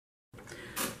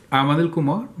I'm Anil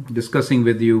Kumar, discussing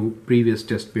with you previous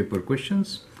test paper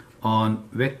questions on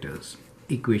vectors,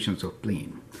 equations of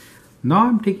plane. Now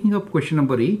I'm taking up question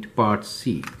number 8, part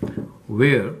C,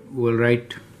 where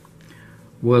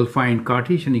we'll find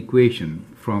Cartesian equation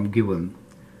from given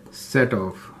set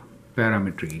of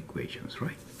parametric equations,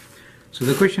 right? So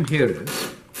the question here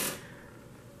is,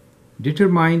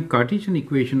 determine Cartesian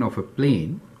equation of a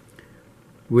plane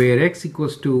where x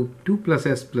equals to 2 plus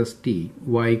s plus t,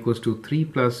 y equals to 3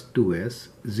 plus 2s,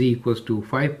 z equals to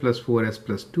 5 plus 4s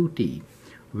plus 2t,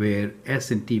 where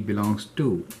s and t belongs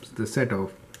to the set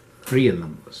of real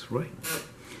numbers, right?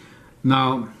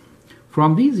 Now,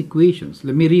 from these equations,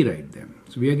 let me rewrite them.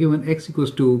 So we are given x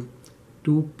equals to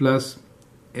 2 plus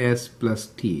s plus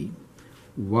t,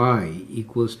 y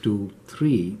equals to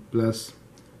 3 plus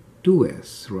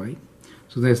 2s, right?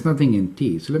 So there's nothing in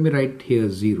t. So let me write here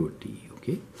 0t,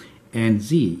 okay? And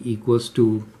z equals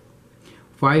to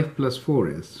 5 plus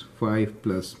 4s, 5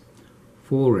 plus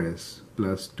 4s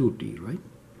plus 2t, right?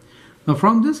 Now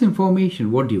from this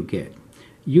information, what do you get?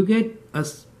 You get a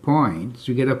point,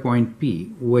 so you get a point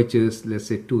P, which is, let's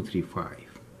say, 2, 3,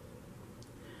 5.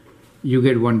 You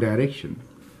get one direction,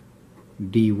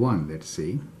 D1, let's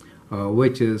say,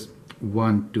 which is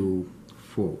 1, 2,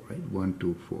 4, right? 1,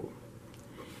 2, 4.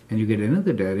 And you get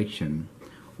another direction,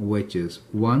 which is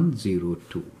 1, 0,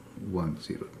 2, 1,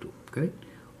 0, 2, correct?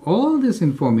 All this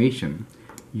information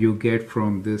you get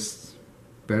from this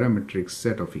parametric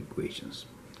set of equations.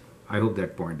 I hope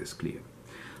that point is clear.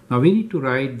 Now we need to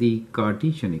write the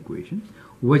Cartesian equation,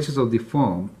 which is of the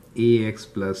form ax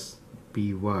plus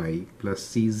by plus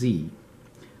cz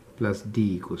plus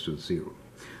d equals to 0,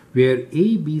 where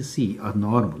a, b, c are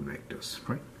normal vectors,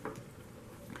 right?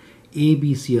 A,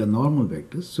 B, C are normal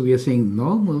vectors. So we are saying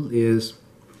normal is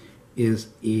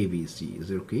A, B, C. Is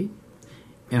it okay?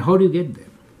 And how do you get them?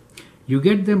 You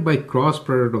get them by cross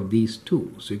product of these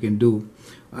two. So you can do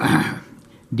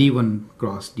D1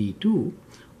 cross D2,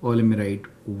 or let me write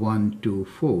 1, 2,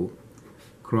 4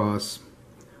 cross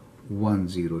 1,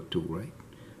 0, 2, right?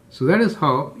 So that is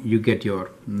how you get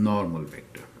your normal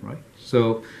vector, right?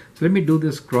 So let me do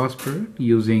this cross product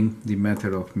using the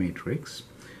method of matrix.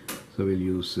 So we'll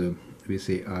use, we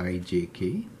say I, j,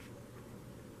 k.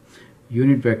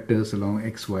 Unit vectors along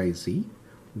x, y, z,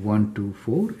 1, 2,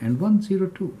 4 and 1, 0,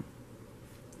 2.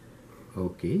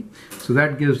 Okay, so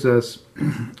that gives us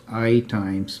I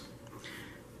times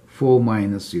 4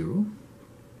 minus 0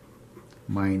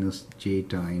 minus j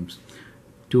times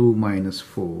 2 minus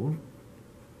 4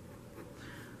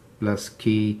 plus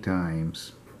k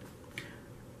times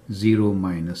 0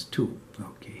 minus 2.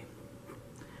 Okay,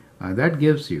 that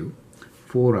gives you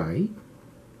 4i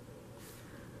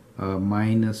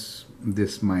minus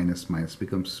this minus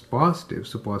becomes positive,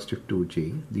 so positive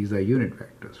 2j. These are unit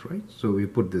vectors, right? So we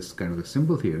put this kind of a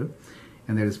symbol here,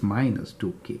 and that is minus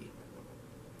 2k.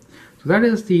 So that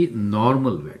is the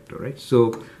normal vector, right?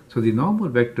 So the normal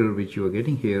vector which you are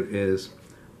getting here is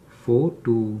 4,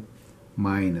 2,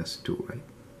 minus 2, right?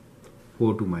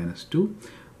 4, 2, minus 2,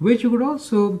 which you could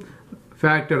also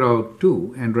factor out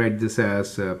 2 and write this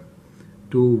as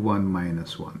 2, 1,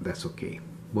 minus 1. That's okay.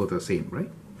 Both are same,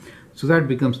 right? So that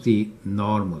becomes the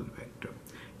normal vector.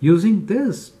 Using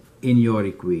this in your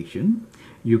equation,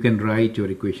 you can write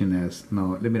your equation as,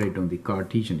 now let me write down the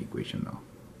Cartesian equation now.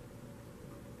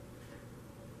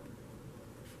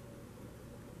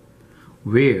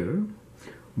 Where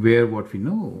what we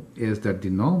know is that the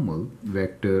normal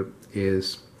vector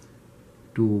is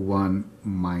 2, 1,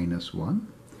 minus 1,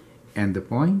 and the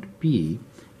point P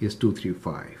is 2, 3,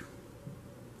 5.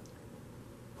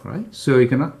 Right? So you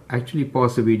can actually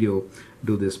pause the video,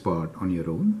 do this part on your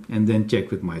own, and then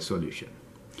check with my solution.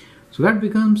 So that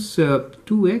becomes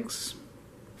 2x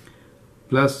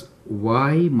plus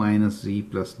y minus z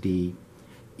plus d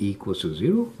equals to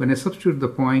 0. When I substitute the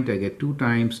point, I get 2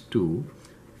 times 2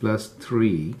 plus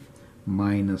 3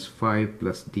 minus 5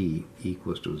 plus d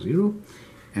equals to 0.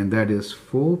 And that is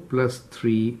 4 plus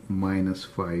 3 minus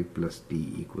 5 plus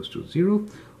d equals to 0,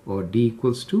 or d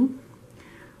equals to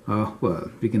well,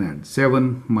 we can add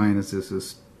 7 minus this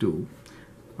is 2.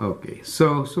 Okay,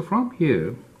 so from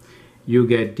here you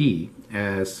get d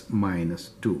as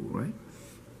minus 2, right?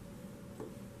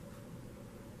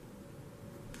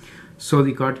 So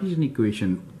the Cartesian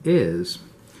equation is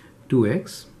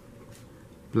 2x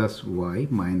plus y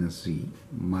minus z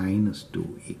minus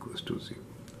 2 equals to 0.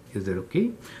 Is that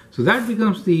okay? So that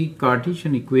becomes the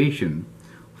Cartesian equation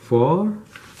for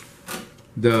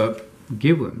the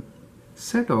given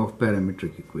set of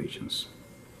parametric equations.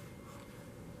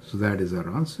 So that is our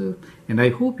answer, and I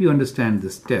hope you understand the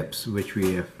steps which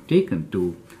we have taken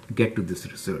to get to this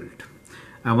result.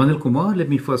 I'm Anil Kumar. Let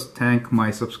me first thank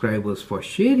my subscribers for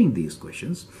sharing these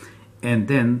questions and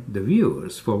then the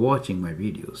viewers for watching my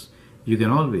videos. You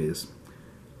can always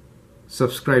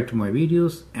subscribe to my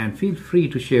videos and feel free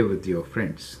to share with your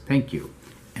friends. Thank you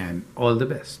and all the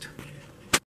best.